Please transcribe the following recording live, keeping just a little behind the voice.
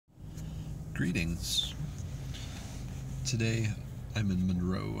Greetings. Today I'm in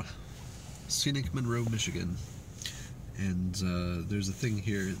Monroe, scenic Monroe, Michigan, and there's a thing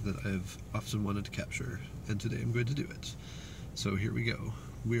here that I've often wanted to capture, and today I'm going to do it. So here we go.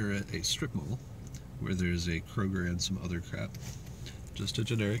 We're at a strip mall where there's a Kroger and some other crap. Just a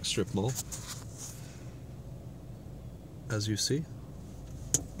generic strip mall, as you see.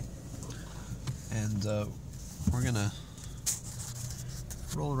 And we're gonna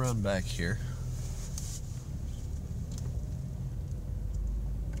roll around back here.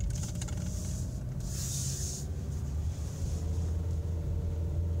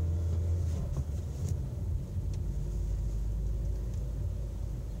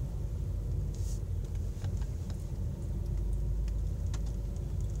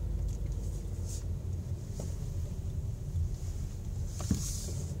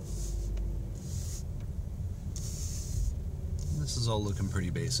 This is all looking pretty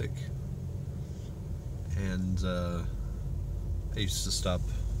basic, and I used to stop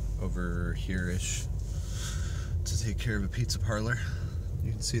over here-ish to take care of a pizza parlor.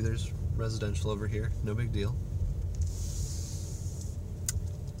 You can see there's residential over here, no big deal.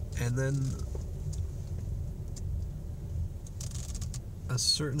 And then a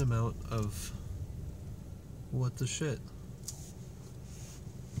certain amount of what the shit.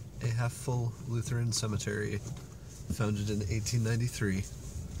 A half-full Lutheran cemetery founded in 1893,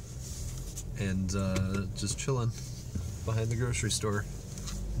 and just chilling behind the grocery store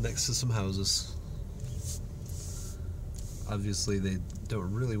next to some houses. Obviously they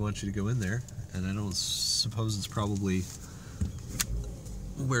don't really want you to go in there, and I don't suppose it's probably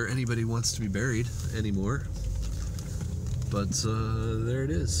where anybody wants to be buried anymore, but there it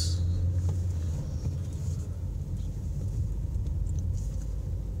is.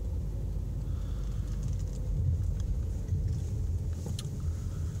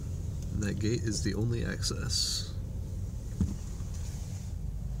 That gate is the only access.